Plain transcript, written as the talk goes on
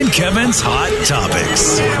Kevin's Hot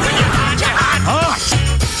Topics.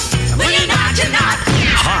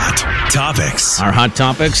 Hot Topics. Our Hot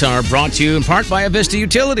Topics are brought to you in part by Avista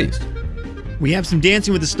Utilities. We have some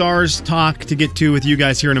Dancing with the Stars talk to get to with you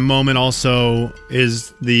guys here in a moment. Also,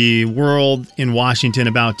 is the world in Washington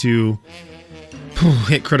about to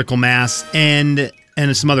hit critical mass and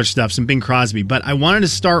some other stuff, some Bing Crosby. But I wanted to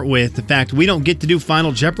start with the fact we don't get to do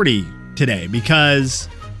Final Jeopardy today because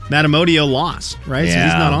Matt Amodio lost, right? Yeah. So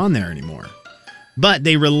he's not on there anymore. But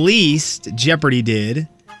they released, Jeopardy did,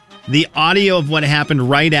 the audio of what happened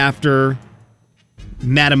right after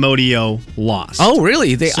Matt Amodio lost. Oh,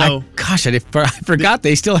 really? I forgot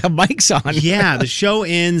they still have mics on. Yeah, the show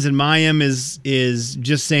ends and Mayim is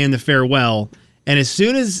just saying the farewell. And as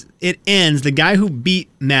soon as it ends, the guy who beat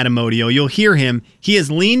Matt Amodio, you'll hear him. He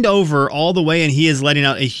has leaned over all the way and he is letting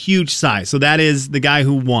out a huge sigh. So that is the guy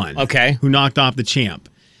who won. Okay. Who knocked off the champ.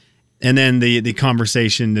 And then the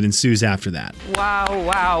conversation that ensues after that.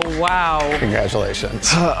 Wow.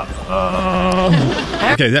 Congratulations.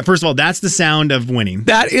 Okay, first of all, that's the sound of winning.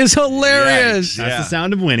 That is hilarious. That's the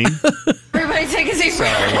sound of winning. Everybody take a seat.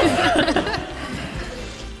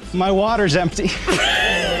 My water's empty.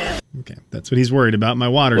 Okay, that's what he's worried about. My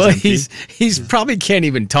water's Well, empty. he's probably can't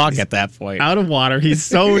even talk at that point. Out of water. He's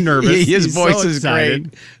so nervous. His He's voice so is excited.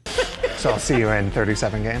 great. So I'll see you in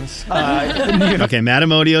 37 games. Okay, Matt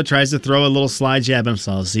Amodio tries to throw a little slide jab at him,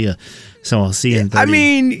 so I'll see you. So I'll see you in 30. I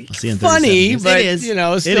mean, I'll see you in 37 funny, games. but It is.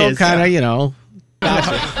 still kind of,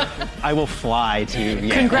 I will fly to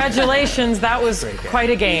Yale. Congratulations, that was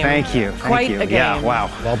quite a game. Thank you. Quite a game. Yeah,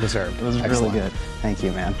 wow. Well deserved. It was really good. Thank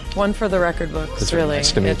you, man. One for the record books, It's really really.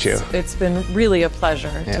 nice to meet you. It's been really a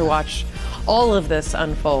pleasure to watch all of this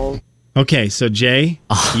unfold. Okay, so Jay,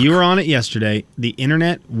 you were on it yesterday. The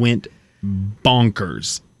internet went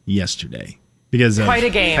bonkers yesterday because of Quite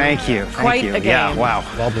a game. Thank you. Quite a game. Yeah, wow.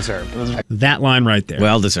 Well deserved. It was that line right there.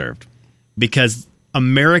 well deserved. Because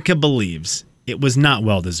America believes it was not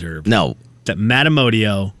well-deserved. No. That Matt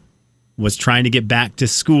Amodio was trying to get back to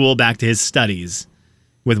school, back to his studies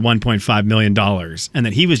with $1.5 million, and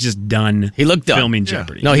that he was just done. He looked done. Filming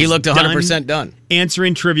Jeopardy. No, he was looked 100% done.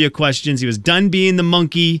 Answering trivia questions. He was done being the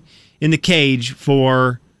monkey in the cage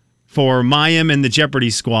for Mayim and the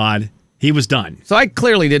Jeopardy squad. He was done. So I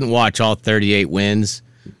clearly didn't watch all 38 wins.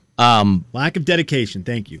 Lack of dedication.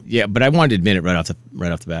 Thank you. Yeah, but I wanted to admit it right off the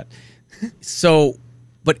bat. So,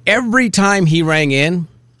 but every time he rang in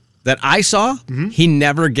that I saw, he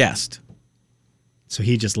never guessed. So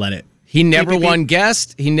he just let it. He never one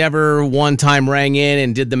guessed. He never one time rang in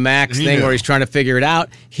and did the max thing where he's trying to figure it out.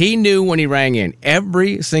 He knew when he rang in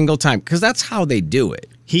every single time because that's how they do it.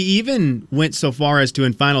 He even went so far as to,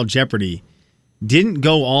 in Final Jeopardy, didn't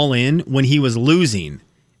go all in when he was losing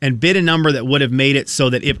and bid a number that would have made it so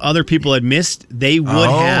that if other people had missed, they would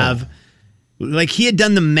have. Like he had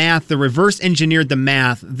done the math, the reverse engineered the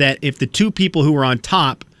math that if the two people who were on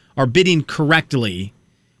top are bidding correctly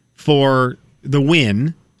for the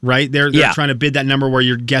win, right? They're trying to bid that number where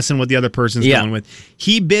you're guessing what the other person's going with.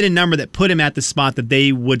 He bid a number that put him at the spot that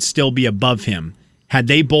they would still be above him had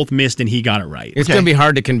they both missed and he got it right. It's going to be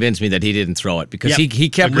hard to convince me that he didn't throw it because he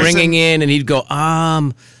kept ringing in and he'd go,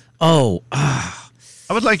 I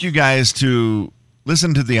would like you guys to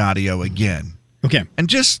listen to the audio again. Okay. And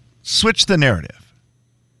just switch the narrative.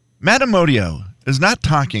 Matt Amodio is not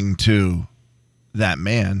talking to that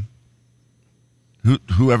man,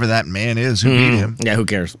 whoever that man is who beat him. Yeah, who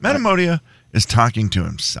cares? Matt Amodio is talking to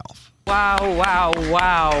himself. Wow.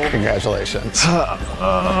 Congratulations.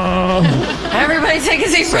 Everybody take a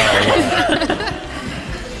seat.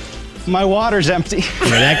 My water's empty. Yeah,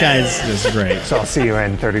 that guy's just great. So I'll see you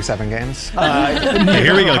in 37 games. Hey,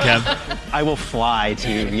 here we go, Kev. I will fly to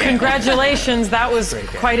Yale. Congratulations, that was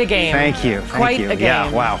quite a game. Thank you. Quite a game.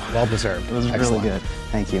 Yeah, wow. Well deserved. It was really good.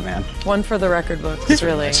 Thank you, man. One for the record books,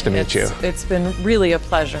 really. Nice to meet you. It's been really a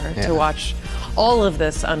pleasure to watch all of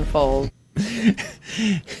this unfold.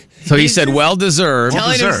 So he said, well deserved.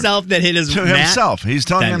 Telling himself that it is to himself. He's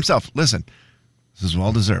telling himself, listen, this is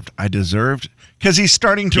well deserved. I deserved, because he's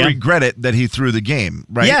starting to regret it that he threw the game,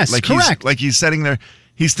 right? Yes, correct. He's sitting there,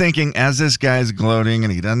 he's thinking, as this guy's gloating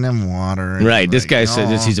and he doesn't have water. And Right, this guy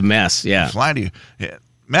says he's a mess, fly to you. Yeah.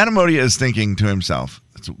 Matt Amodio is thinking to himself,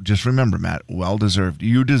 just remember, Matt, well deserved.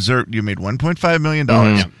 You made $1.5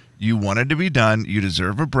 million. You wanted to be done. You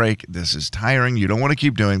deserve a break. This is tiring. You don't want to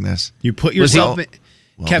keep doing this. You put yourself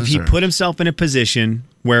Kev, he put himself in a position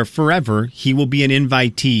where forever he will be an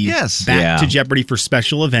invitee back to Jeopardy for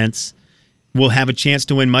special events. Will have a chance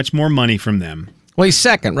to win much more money from them. Well, he's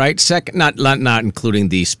second, right? Second, not including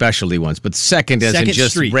the specialty ones, but second as in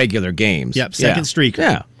just streak. regular games. Yep, second streaker.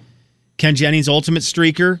 Yeah. Ken Jennings, ultimate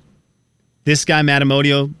streaker. This guy, Matt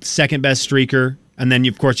Amodio, second best streaker. And then,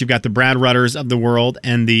 of course, you've got the Brad Rutters of the world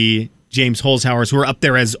and the James Holzhauers, who are up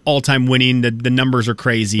there as all-time winning. The numbers are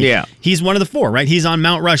crazy. Yeah. He's one of the four, right? He's on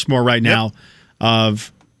Mount Rushmore right now.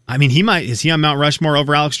 Is he on Mount Rushmore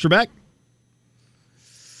over Alex Trebek?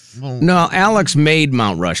 No, Alex made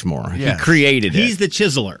Mount Rushmore. Yes. He created it. He's the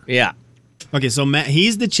chiseler. Yeah. Okay, so Matt,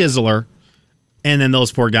 he's the chiseler, and then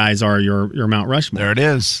those four guys are your Mount Rushmore. There it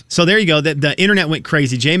is. So there you go. The internet went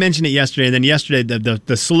crazy. Jay mentioned it yesterday, and then yesterday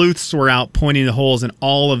the sleuths were out pointing the holes in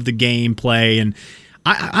all of the gameplay, and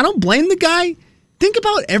I don't blame the guy. Think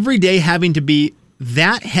about every day having to be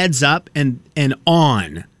that heads up and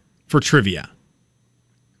on for trivia.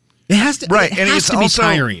 It has to, Right, it and has it's to be also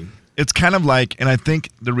tiring. It's kind of like, and I think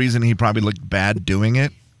the reason he probably looked bad doing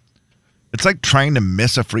it, it's like trying to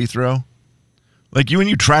miss a free throw. Like when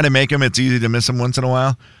you try to make them, it's easy to miss them once in a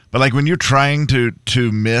while. But like when you're trying to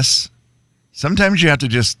miss, sometimes you have to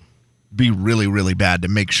just be really, really bad to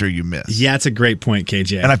make sure you miss. Yeah, it's a great point,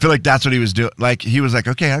 KJ. And I feel like that's what he was doing. Like he was like,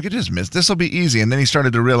 okay, I could just miss. This will be easy. And then he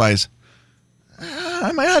started to realize,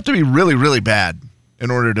 I might have to be really, really bad in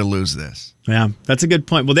order to lose this. Yeah, that's a good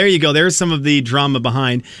point. Well, there you go. There's some of the drama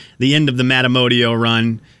behind the end of the Matt Amodio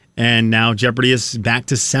run. And now Jeopardy is back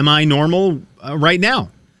to semi-normal right now.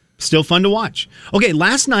 Still fun to watch. Okay,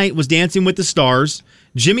 last night was Dancing with the Stars.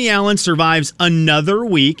 Jimmy Allen survives another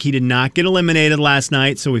week. He did not get eliminated last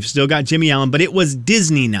night, so we've still got Jimmy Allen, but it was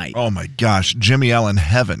Disney night. Oh my gosh, Jimmy Allen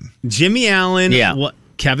heaven. Jimmy Allen, Yeah.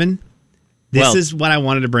 Kevin, this is what I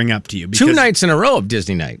wanted to bring up to you. 2 nights in a row of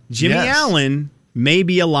Disney night. Jimmy Yes. Allen may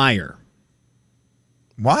be a liar.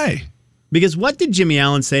 Why? Because what did Jimmy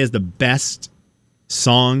Allen say is the best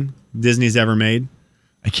song Disney's ever made?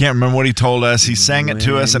 I can't remember what he told us. He sang it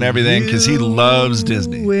to us and everything because he loves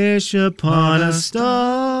Disney. Wish upon a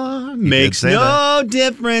star makes say no that.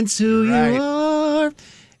 difference who Right. you are.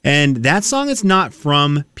 And that song is not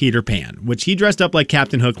from Peter Pan, which he dressed up like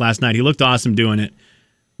Captain Hook last night. He looked awesome doing it.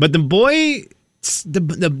 But the boy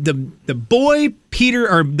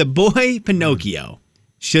Pinocchio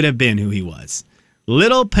should have been who he was.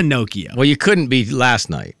 Little Pinocchio. Well, you couldn't be last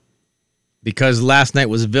night because last night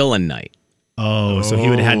was villain night. Oh, so he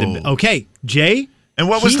would have had to. Okay, Jay. And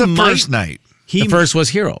what was he the might- first night? He The first was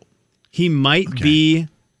Hero. he might be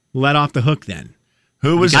let off the hook then.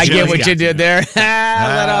 Who was I Jimmy? get what you did there.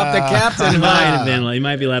 Let off the He captain. might have been. He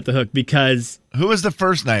might be let off the hook because Who was the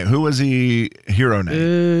first night? Who was he hero night?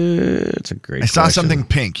 It's a great I saw question. something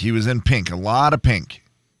pink. He was in pink. A lot of pink.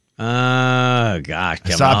 Gosh, I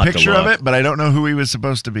Kevin, saw I'll a have to picture of look. it, but I don't know who he was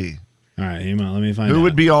supposed to be. all right. Hang on, let me find out. Who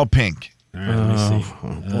would be all pink? All right, let me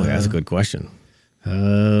see. Boy, that's a good question.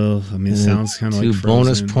 Oh, I mean, it sounds kind of like 2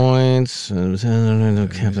 bonus Frozen. points.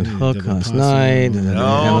 Captain Hook Double last Possum. night.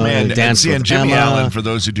 Oh, man. And Dance seeing with Jimmy Emma. Allen, for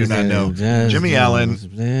those who do not know, Jimmy Allen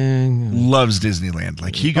loves Disneyland.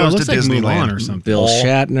 Like, he Oh, it goes looks to like Disneyland Mulan or something. Bill all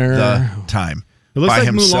Shatner. the time. It looks by like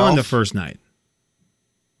himself. Mulan the first night.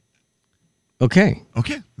 Okay.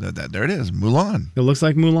 Okay, there it is. Mulan. It looks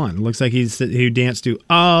like Mulan. It looks like he danced to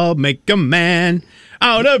 "I'll Make a Man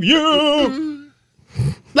Out of You."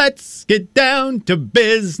 Let's get down to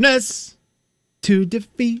business to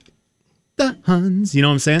defeat the Huns. You know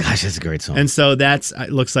what I'm saying? Gosh, that's a great song. And so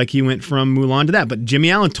it looks like he went from Mulan to that. But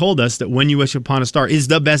Jimmy Allen told us that "When You Wish Upon a Star" is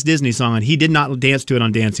the best Disney song, and he did not dance to it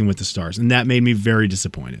on Dancing with the Stars, and that made me very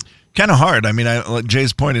disappointed. Kind of hard. I mean,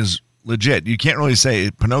 Jay's point is legit. You can't really say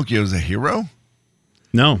Pinocchio's a hero.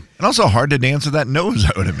 No, And also hard to dance with that nose,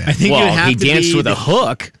 I would I imagine. think you would well, have he to danced be with a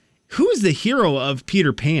hook. Who is the hero of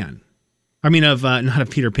Peter Pan? I mean, not of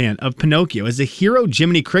Peter Pan, of Pinocchio. Is the hero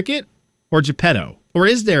Jiminy Cricket or Geppetto? Or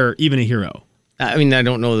is there even a hero? I mean, I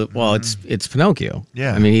don't know that. Well, it's Pinocchio.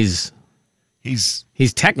 Yeah. I mean, he's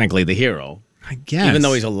technically the hero, I guess. even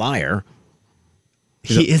though he's a liar.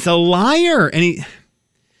 he is a liar. And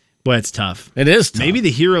boy, it's tough. It is tough. Maybe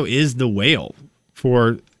the hero is the whale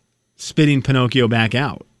for spitting Pinocchio back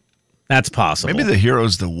out. That's possible. Maybe the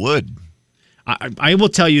hero's the wood. I will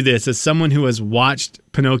tell you this, as someone who has watched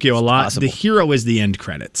Pinocchio a lot, possible. the hero is the end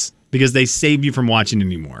credits because they save you from watching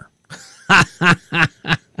anymore.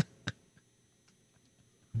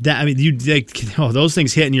 Those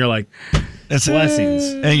things hit and you're like, That's it. blessings.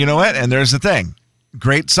 And you know what? And there's the thing.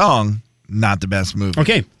 Great song, not the best movie.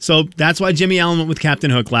 Okay, so that's why Jimmy Allen went with Captain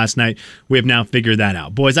Hook last night. We have now figured that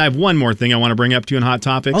out. Boys, I have one more thing I want to bring up to you in Hot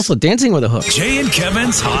Topics. Also, Dancing with a Hook. Jay and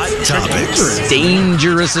Kevin's Hot Topics.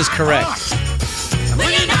 Dangerous is correct.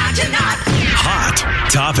 Hot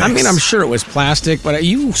Topics. I mean, I'm sure it was plastic, but are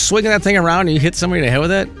you swinging that thing around and you hit somebody in the head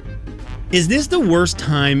with it? Is this the worst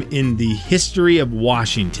time in the history of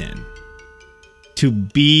Washington to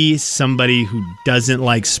be somebody who doesn't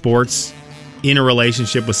like sports in a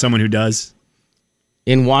relationship with someone who does?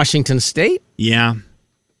 In Washington State? Yeah.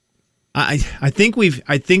 I think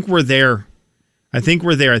we're there. I think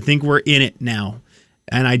we're there. I think we're in it now.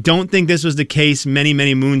 And I don't think this was the case many,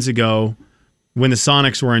 many moons ago when the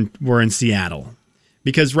Sonics were in Seattle.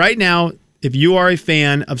 Because right now, if you are a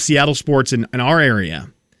fan of Seattle sports in our area,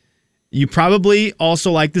 you probably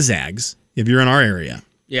also like the Zags if you're in our area.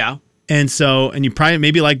 Yeah. And you probably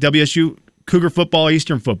maybe like WSU Cougar football,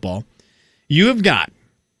 Eastern football. You have got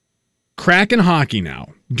Kraken hockey now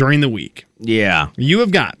during the week. Yeah. You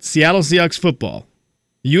have got Seattle Seahawks football.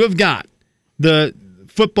 You have got the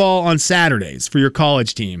football on Saturdays for your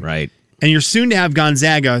college team. Right. And you're soon to have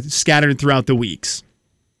Gonzaga scattered throughout the weeks.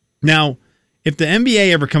 Now, if the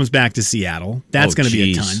NBA ever comes back to Seattle, that's going to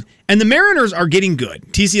be a ton. And the Mariners are getting good.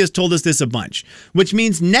 TC has told us this a bunch, which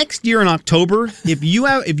means next year in October, if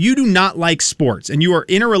you do not like sports and you are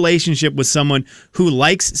in a relationship with someone who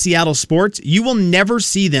likes Seattle sports, you will never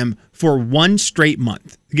see them for one straight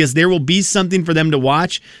month because there will be something for them to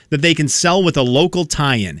watch that they can sell with a local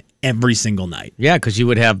tie-in every single night. Yeah, because you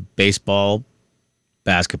would have baseball,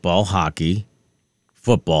 basketball, hockey,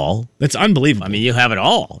 football. That's unbelievable. I mean, you have it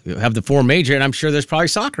all. You have the four major, and I'm sure there's probably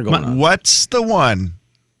soccer going on. What's the one,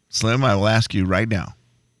 Slim, I will ask you right now.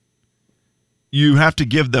 You have to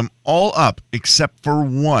give them all up except for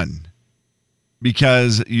one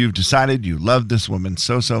because you've decided you love this woman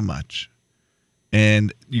so much,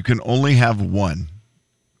 and you can only have one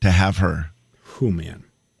to have her. Oh, man.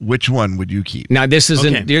 Which one would you keep? Now, this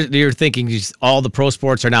isn't, Okay. you're thinking all the pro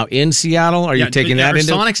sports are now in Seattle? Are you taking that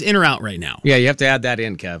into? Sonics in or out right now? Yeah, you have to add that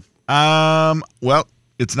in, Kev. Well,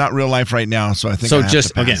 it's not real life right now, so I think So I have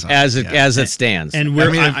just to pass on. as it stands. And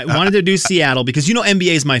I wanted to do Seattle because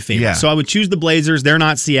NBA is my favorite. Yeah. So I would choose the Blazers. They're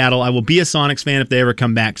not Seattle. I will be a Sonics fan if they ever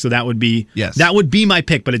come back. So that would be my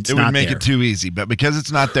pick, but it's it not would make there. it too easy, but because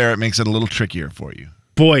it's not there, it makes it a little trickier for you.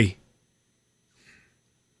 Boy.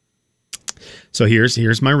 So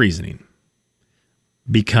here's my reasoning.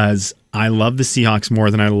 Because I love the Seahawks more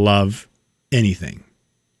than I love anything,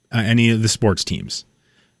 any of the sports teams.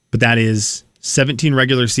 But that is 17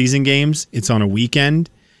 regular season games. It's on a weekend.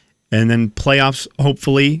 And then playoffs,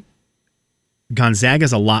 hopefully.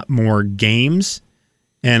 Gonzaga's a lot more games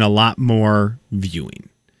and a lot more viewing.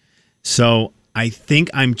 So I think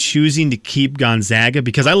I'm choosing to keep Gonzaga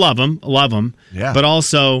because I love them. Yeah. But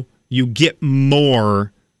also, you get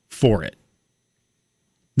more for it.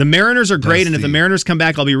 The Mariners are great, and if the Mariners come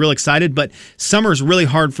back, I'll be real excited, but summer's really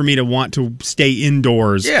hard for me to want to stay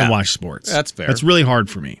indoors and watch sports. That's fair. That's really hard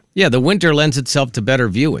for me. Yeah, the winter lends itself to better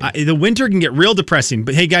viewing. The winter can get real depressing,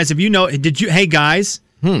 but hey, guys, did you know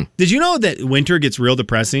that winter gets real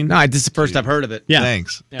depressing? No, this is the first I've heard of it. Yeah.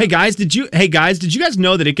 Thanks. Hey guys, did you guys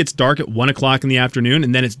know that it gets dark at 1:00 in the afternoon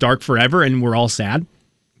and then it's dark forever and we're all sad?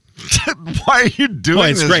 Why are you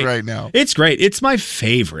doing this great. right now? It's great. It's my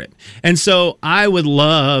favorite. And so I would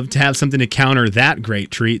love to have something to counter that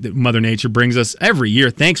great treat that Mother Nature brings us every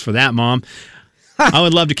year. Thanks for that, Mom. I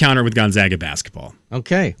would love to counter with Gonzaga basketball.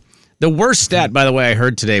 Okay. The worst stat, by the way, I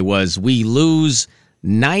heard today was we lose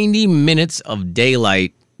 90 minutes of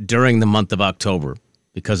daylight during the month of October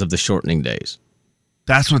because of the shortening days.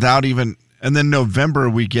 That's without even, and then November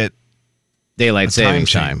we get Daylight saving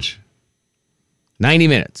time. change. 90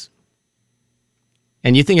 minutes.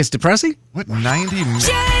 And you think it's depressing? What, 90 minutes?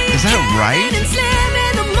 Is that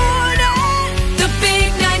right?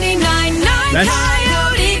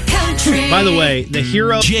 By the way, the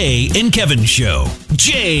hero... Jay and Kevin Show.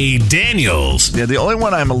 Jay Daniels. Yeah, the only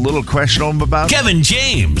one I'm a little questionable about, Kevin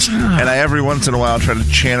James. and I every once in a while try to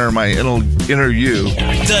channel my inner you.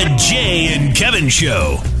 The Jay and Kevin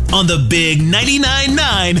Show on the Big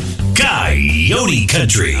 99.9 Coyote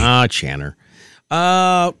Country. Channer.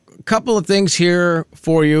 Couple of things here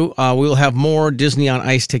for you. We'll have more Disney on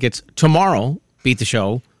Ice tickets tomorrow. Beat the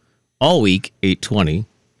show all week, 8:20.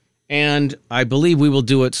 And I believe we will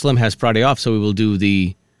do it. Slim has Friday off, so we will do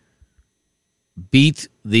the beat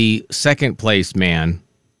the second place man.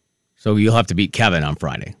 So you'll have to beat Kevin on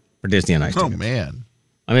Friday for Disney on Ice Oh, tickets. man.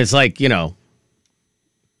 I mean, it's like,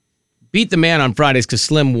 beat the man on Fridays because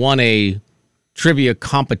Slim won a trivia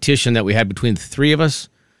competition that we had between the three of us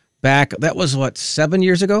back. That was, 7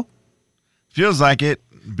 years ago? Feels like it.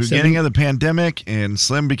 Beginning of the pandemic, and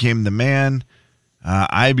Slim became the man.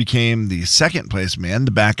 I became the second place man,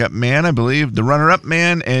 the backup man, I believe, the runner-up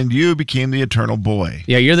man, and you became the eternal boy.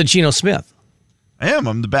 Yeah, you're the Geno Smith. I am.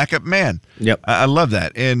 I'm the backup man. Yep. I love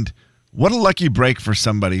that. And what a lucky break for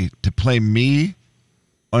somebody to play me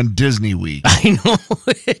on Disney Week I know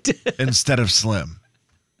it. instead of Slim.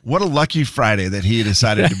 What a lucky Friday that he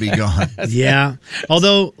decided to be gone. Yeah.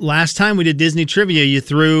 Although last time we did Disney trivia, you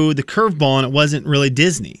threw the curveball and it wasn't really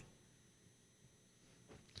Disney.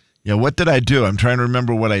 Yeah, what did I do? I'm trying to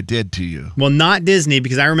remember what I did to you. Well, not Disney,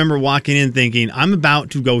 because I remember walking in thinking, I'm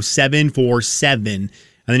about to go 7 for 7. And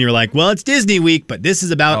then you were like, well, it's Disney week, but this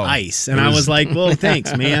is about ice. And I was like, well,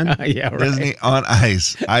 thanks, man. Yeah, right. Disney on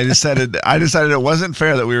ice. I decided it wasn't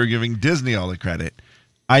fair that we were giving Disney all the credit.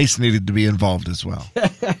 Ice needed to be involved as well.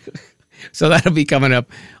 So that'll be coming up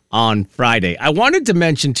on Friday. I wanted to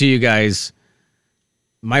mention to you guys,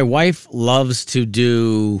 my wife loves to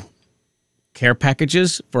do care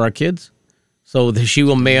packages for our kids. So she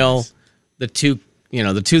will mail the two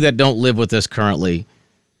that don't live with us currently.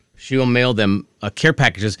 She will mail them care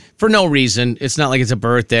packages for no reason. It's not like it's a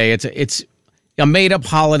birthday. It's a made up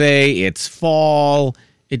holiday. It's fall.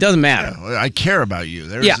 It doesn't matter. Yeah, I care about you.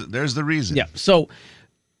 There's the reason. Yeah. So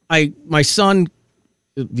my son,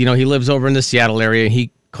 he lives over in the Seattle area.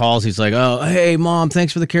 He calls. He's like, "Oh, hey, Mom,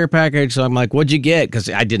 thanks for the care package." So I'm like, "What'd you get?" Because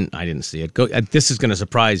I didn't see it. This is going to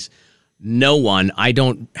surprise no one. I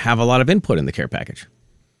don't have a lot of input in the care package.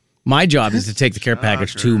 My job is to take the care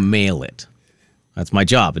package to mail it. That's my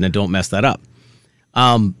job, and then don't mess that up.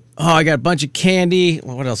 I got a bunch of candy.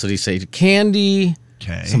 What else did he say? Candy.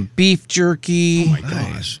 Okay. Some beef jerky. Oh my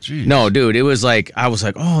gosh. Jeez. No, dude, it was like, I was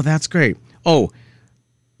like, oh, that's great. Oh,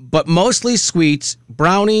 but mostly sweets,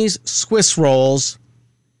 brownies, Swiss rolls,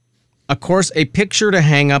 of course, a picture to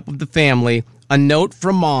hang up of the family, a note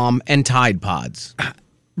from Mom, and Tide Pods.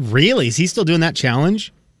 Really? Is he still doing that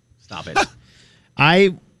challenge? Stop it.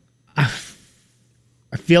 I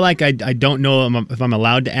feel like I don't know if I'm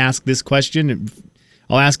allowed to ask this question.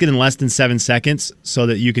 I'll ask it in less than 7 seconds so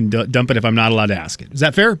that you can dump it if I'm not allowed to ask it. Is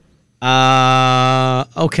that fair?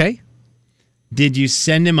 Okay. Did you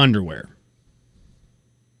send him underwear?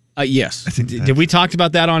 Yes. Did we talk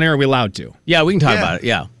about that on air? Are we allowed to? Yeah, we can talk about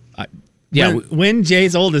it. Yeah. When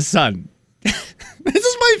Jay's oldest son. This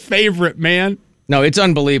is my favorite, man. No, it's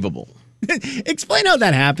unbelievable. Explain how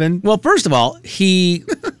that happened. Well, first of all,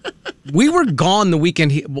 we were gone the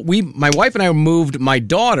weekend. My wife and I moved my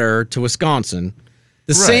daughter to Wisconsin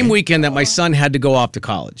the same weekend that my son had to go off to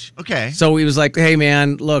college. Okay. So he was like, "Hey,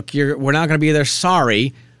 man, look, we're not going to be there.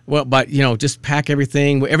 Sorry. Well, but just pack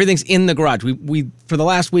everything. Everything's in the garage. We for the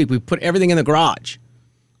last week we put everything in the garage.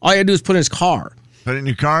 All you had to do is put it in his car." Put it in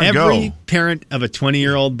your car and Every go. parent of a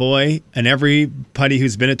 20-year-old boy and everybody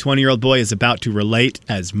who's been a 20-year-old boy is about to relate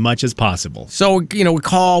as much as possible. So, we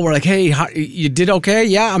call. We're like, "Hey, you did okay?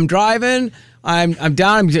 Yeah, I'm driving. I'm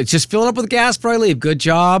down. I'm just filling up with gas before I leave. Good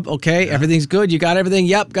job. Okay, everything's good. You got everything?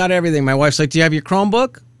 Yep, got everything." My wife's like, "Do you have your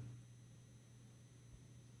Chromebook?"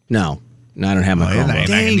 No, I don't have my You're not Chromebook.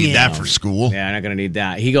 going to need that for school. Yeah, I'm not going to need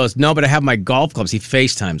that. He goes, "No, but I have my golf clubs." He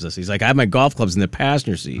FaceTimes us. He's like, "I have my golf clubs in the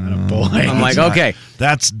passenger seat." Boy. I'm like, "Okay."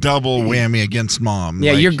 That's double whammy against Mom.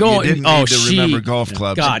 Yeah, you're going- You didn't oh, need to she- remember golf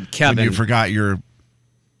clubs. God, Kevin. When you forgot your,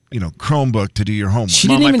 Chromebook to do your homework. She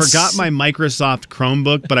Mom, didn't I even forgot my Microsoft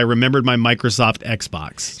Chromebook, but I remembered my Microsoft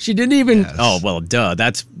Xbox. She didn't even. Yes. Oh well, duh.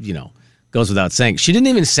 That's goes without saying. She didn't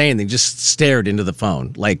even say anything. Just stared into the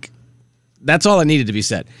phone. Like that's all that needed to be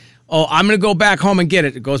said. "Oh, I'm gonna go back home and get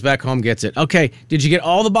it." It goes back home, gets it. "Okay, did you get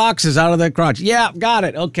all the boxes out of that garage?" "Yeah, got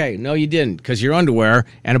it." "Okay, no, you didn't, because your underwear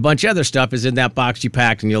and a bunch of other stuff is in that box you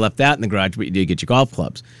packed, and you left that in the garage, but you did get your golf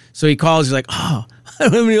clubs." So he calls. He's like, "Oh, I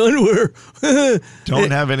don't have any underwear."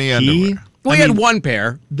 Don't have any underwear. Well, he had one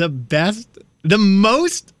pair. The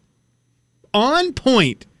most on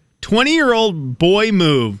point 20-year-old boy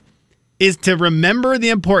move is to remember the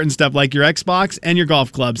important stuff like your Xbox and your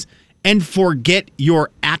golf clubs and forget your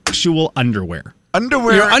actual underwear.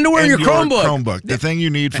 Your underwear and your Chromebook. The thing you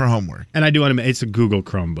need for homework. And I do want to it's a Google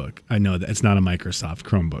Chromebook. I know that it's not a Microsoft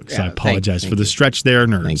Chromebook, so Yeah, I apologize thank for the you. stretch there,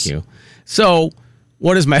 nerds. Thank you. So,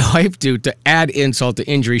 what does my wife do to add insult to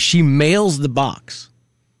injury? She mails the box.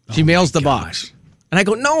 She mails the box. And I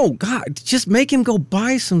go, "No, God, just make him go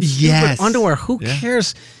buy some stupid Yes. underwear. Who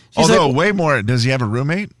cares?" She's Although, like, way more, does he have a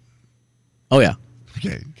roommate? "Oh, yeah."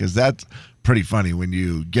 Okay, because that's pretty funny when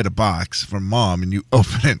you get a box from Mom and you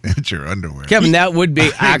open it and it's your underwear. Kevin, that would be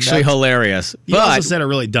actually hilarious. You also But said a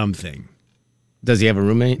really dumb thing. does he have a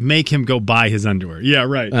roommate? Make him go buy his underwear. Yeah,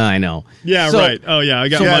 right. I know. Yeah, So, right. Oh, yeah. I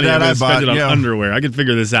got So money. that I'm I going to spend bought, it on yeah. underwear. I can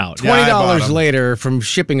figure this out. Yeah, I bought $20 them. later from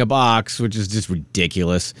shipping a box, which is just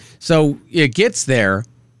ridiculous. So it gets there,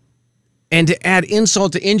 and to add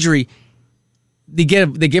insult to injury, they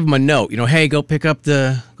give him a note. Hey, go pick up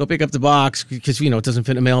the box because it doesn't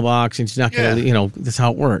fit in a mailbox, and it's not gonna. Yeah. That's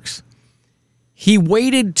how it works. He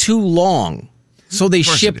waited too long, so they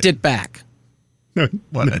course he shipped did. it back.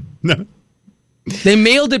 What a No. They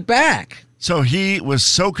mailed it back. So he was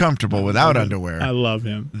so comfortable without underwear I love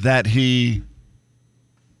him. that he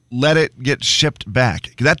let it get shipped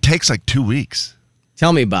back. That takes like 2 weeks.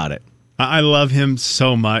 Tell me about it. I love him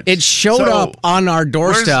so much. It showed So, up on our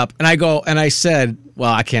doorstep, and I said,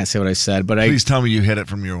 well, I can't say what I said, but Please tell me you hid it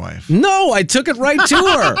from your wife. No, I took it right to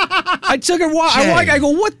her. I took it. I go,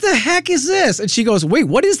 what the heck is this? And she goes, wait,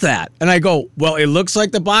 what is that? And I go, well, it looks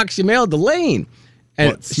like the box you mailed to Lane. And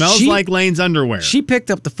Well, it smells like Lane's underwear. She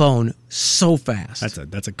picked up the phone so fast.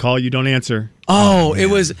 That's a call you don't answer. Oh, it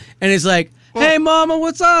was, and it's like, hey, Mama,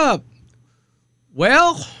 what's up?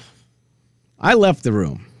 Well, I left the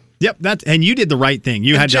room. Yep, and you did the right thing.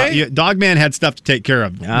 You had Jay- Dogman had stuff to take care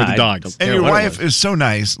of with the dogs. And your wife is so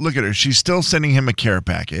nice. Look at her. She's still sending him a care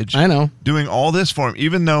package. I know. Doing all this for him,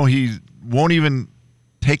 even though he won't even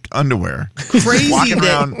take underwear. Crazy Walking that-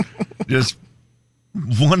 around just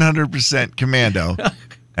 100% commando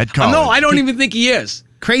at college. No, I don't even think he is.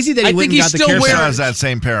 Crazy that I he went think and he's got the still care Still wearing- has that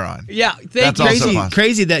same pair on. Yeah, That's also Crazy, possible.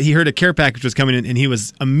 crazy that he heard a care package was coming in and he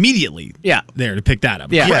was immediately there to pick that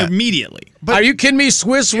up. Yeah. Immediately. Are you kidding me?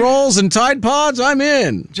 Swiss rolls and Tide Pods? I'm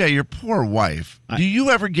in. Jay, your poor wife. Do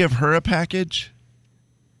you ever give her a package?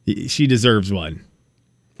 She deserves one.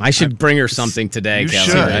 I should bring her something today, You Kelly.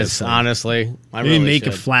 should. That's, honestly, I Maybe really make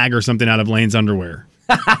should. a flag or something out of Lane's underwear.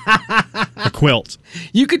 A quilt.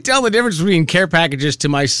 You could tell the difference between care packages to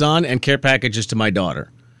my son and care packages to my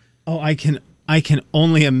daughter. Oh, I can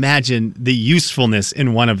only imagine the usefulness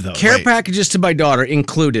in one of those. Care packages to my daughter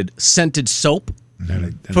included scented soap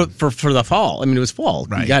for the fall. I mean, it was fall.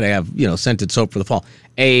 Right. You got to have scented soap for the fall.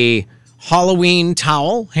 A Halloween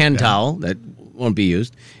towel, hand towel that won't be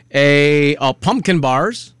used. A pumpkin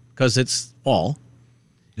bars because it's fall.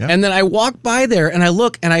 Yeah. And then I walk by there and I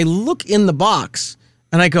look in the box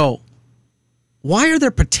and I go, why are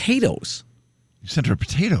there potatoes? You sent her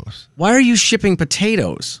potatoes. Why are you shipping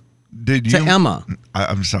potatoes Did to you? Emma?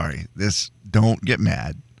 I'm sorry. Don't get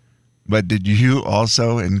mad. But did you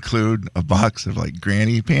also include a box of like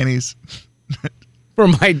granny panties? For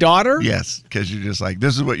my daughter? Yes, because you're just like,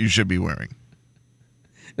 this is what you should be wearing.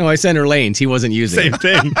 No, I sent her Lane's. He wasn't using Same it.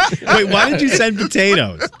 thing. Wait, why did you send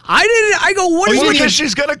potatoes? I didn't. I go, what Oh, is it? because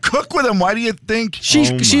she's gonna cook with them. Why do you think?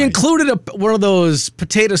 She included one of those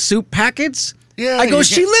potato soup packets. Yeah, I go, you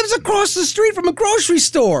she get- lives across the street from a grocery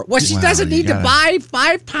store. Well, she Wow, doesn't you need to gotta- buy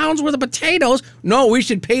 5 pounds worth of potatoes. No, we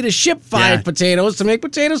should pay to ship 5 Yeah. potatoes to make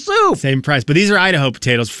potato soup. Same price, but these are Idaho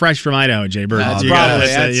potatoes, fresh from Idaho, Jay Bird. That's You probably- gotta-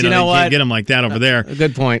 that's- you they know can't what? get them like that over there.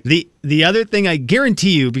 Good point. The other thing I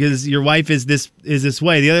guarantee you, because your wife is this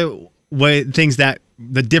way. The other way things that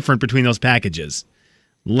the difference between those packages.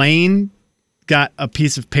 Lane got a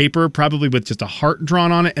piece of paper, probably with just a heart drawn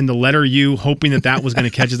on it, and the letter U, hoping that was going to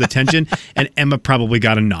catch his attention. And Emma probably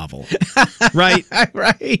got a novel, right?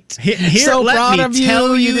 Right. Here, So let proud me of you.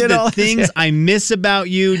 tell You you did all the this. things I miss about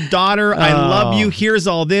you, daughter. I love you. Here's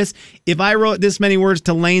all this. If I wrote this many words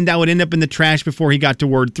to Lane, that would end up in the trash before he got to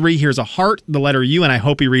word 3. Here's a heart, the letter U, and I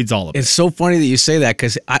hope he reads all of it. It's so funny that you say that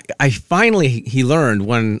because I finally he learned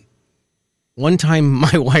when one time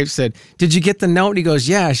my wife said, "Did you get the note?" And he goes,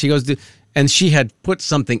 "Yeah." She goes, and she had put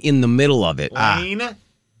something in the middle of it. Lane?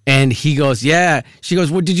 And he goes, "Yeah." She goes,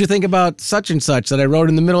 "What did you think about such and such that I wrote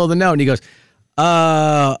in the middle of the note?" And he goes,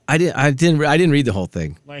 I didn't read the whole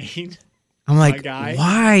thing." Lane? I'm like, guy.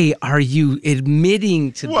 "Why are you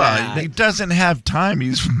admitting to Well, that?" he doesn't have time.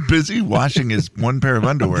 He's busy washing his one pair of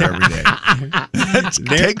underwear every day. It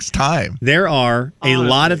takes time. There are a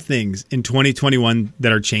lot of things in 2021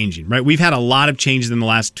 that are changing, right? We've had a lot of changes in the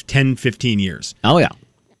last 10, 15 years. Oh yeah.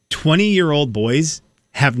 20-year-old boys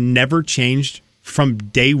have never changed from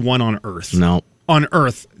day one on Earth. No. On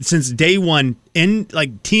Earth, since day one,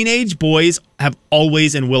 teenage boys have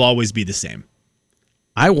always and will always be the same.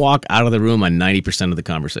 I walk out of the room on 90% of the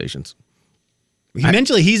conversations.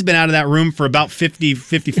 Eventually, he's been out of that room for about 50,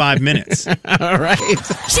 55 minutes. All right.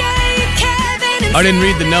 Jay, Kevin, and I didn't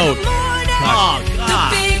read the Slim note. in morning. Oh,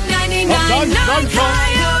 God. The big 99.9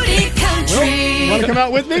 Coyote Country. Want to come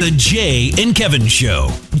out with me? The Jay and Kevin Show.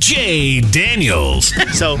 Jay Daniels.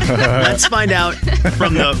 So let's find out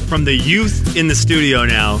from the youth in the studio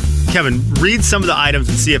now. Kevin, read some of the items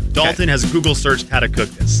and see if Dalton has Google searched how to cook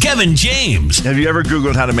this. Kevin James. Have you ever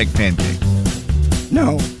Googled how to make pancakes?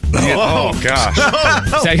 No. Oh, gosh.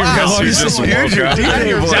 Is that your go? You just Here's your woke up.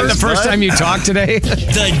 DJ Is that the voice, first bud. time you talked today?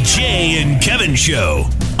 The Jay and Kevin Show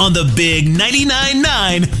on the Big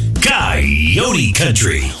 99.9 Coyote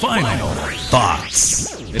Country. Final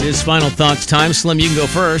thoughts. It is final thoughts time. Slim, you can go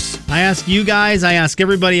first. I ask you guys, I ask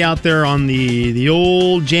everybody out there on the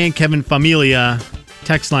old Jay and Kevin Familia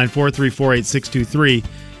text line 4348623.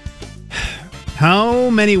 How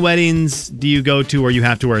many weddings do you go to where you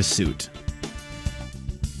have to wear a suit?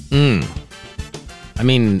 I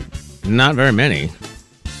mean, not very many.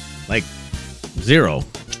 Like 0.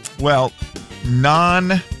 Well,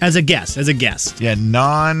 As a guest.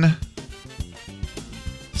 non-summer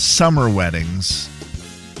weddings,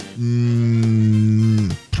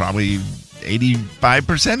 probably 85%,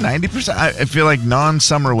 90%. I feel like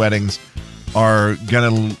non-summer weddings are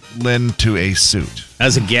going to lend to a suit.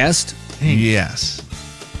 As a guest? Yes.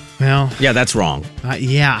 Well, Yeah, that's wrong.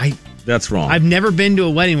 That's wrong. I've never been to a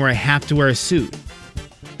wedding where I have to wear a suit.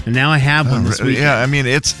 And now I have one this weekend. Yeah, I mean,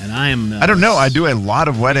 it's... And I am... I don't know. I do a lot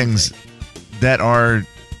of weddings that are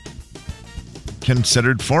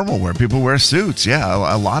considered formal, where people wear suits. Yeah,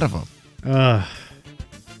 a lot of them. Guys,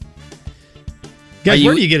 Are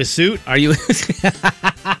where you- do you get a suit? Are you?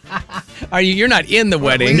 You're not in the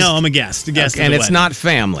wedding? No, I'm a guest. A guest Okay, of and the it's wedding. not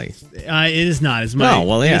family. It is not. It's my. No,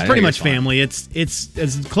 well, yeah, it's pretty you're much fine. family. It's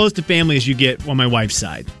as close to family as you get on my wife's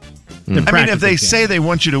side. I mean, if they say they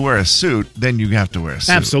want you to wear a suit, then you have to wear a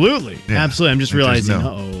suit. absolutely, Yeah. absolutely. I'm just Like, there's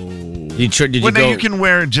realizing. no- Did you Well, go? now you can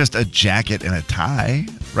wear just a jacket and a tie,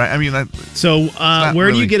 right? I mean, So, where do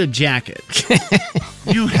really- you get a jacket?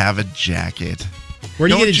 you have a jacket. Where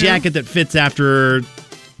do you Don't get a you? jacket that fits after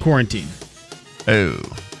quarantine? Oh.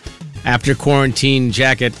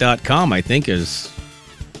 AfterQuarantineJacket.com, I think is.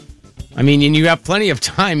 I mean, and you have plenty of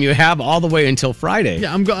time. You have all the way until Friday.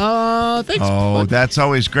 Yeah, I'm thanks. Oh, that's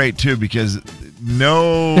always great too, because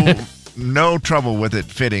no trouble with it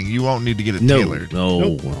fitting. You won't need to get it No, tailored.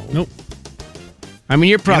 no, Nope. I mean,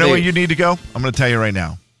 you're You probably. know where you need to go? I'm going to tell you right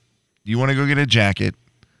now. You want to go get a jacket.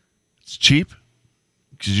 It's cheap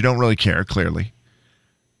because you don't really care, clearly.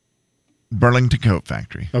 Burlington Coat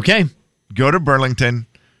Factory. Okay. Go to Burlington.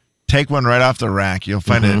 Take one right off the rack. You'll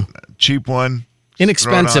find a cheap one.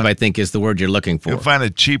 Inexpensive, Throw it on. I think, is the word you're looking for. You'll find a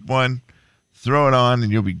cheap one. Throw it on,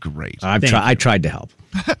 and you'll be great. I tried to help.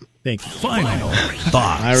 Thank you. Final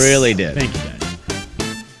thoughts. I really did. Thank you, guys.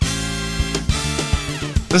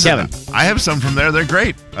 Listen, Kevin. I have some from there. They're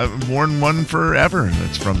great. I've worn one forever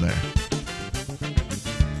that's from there.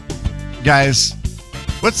 Guys,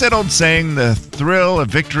 what's that old saying? The thrill of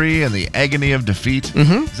victory and the agony of defeat?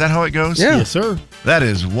 Mm-hmm. Is that how it goes? Yeah. Yes, sir. That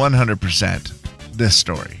is 100% this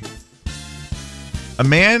story. A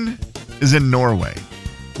man is in Norway,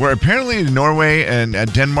 where apparently Norway and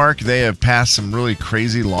Denmark, they have passed some really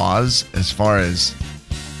crazy laws as far as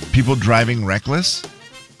people driving reckless.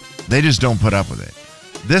 They just don't put up with it.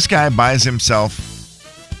 This guy buys himself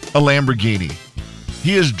a Lamborghini.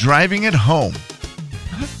 He is driving it home.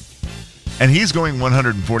 And he's going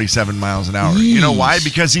 147 miles an hour. You know why?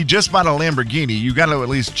 Because he just bought a Lamborghini. You got to at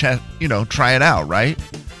least try it out, right?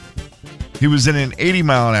 He was in an 80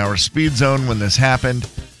 mile an hour speed zone when this happened.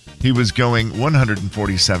 He was going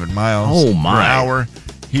 147 miles Oh, my. per hour.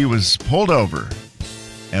 He was pulled over.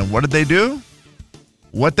 And what did they do?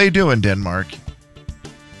 What they do in Denmark,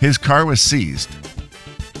 his car was seized.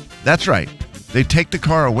 That's right. They take the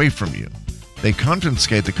car away from you. They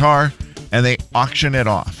confiscate the car and they auction it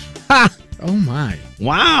off. Oh, my.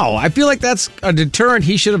 Wow. I feel like that's a deterrent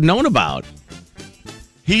he should have known about.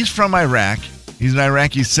 He's from Iraq. He's an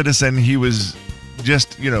Iraqi citizen. He was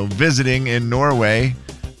just, visiting in Norway.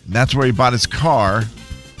 And that's where he bought his car.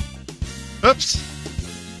 Oops.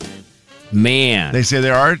 Man. They say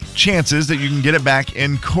there are chances that you can get it back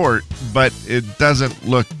in court, but it doesn't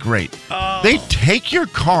look great. They take your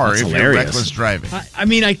car That's if you're hilarious. reckless driving. I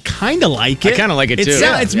mean, I kind of like it. I kinda like it, too.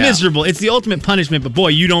 It's Yeah. miserable. It's the ultimate punishment, but boy,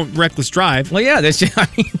 you don't reckless drive, Well, yeah, that's just, I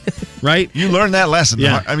mean, right? You learned that lesson.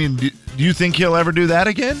 Yeah. I mean, do you think he'll ever do that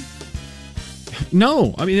again?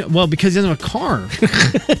 No. I mean, well, because he doesn't have a car.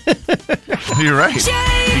 You're right.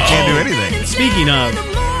 You can't do anything. Speaking of,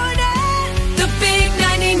 The big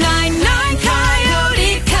 99.9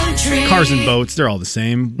 Coyote Country. cars and boats, they're all the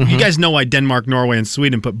same. You guys know why Denmark, Norway, and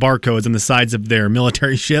Sweden put barcodes on the sides of their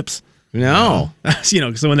military ships? no.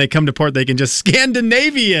 So when they come to port, they can just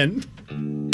Scandinavian.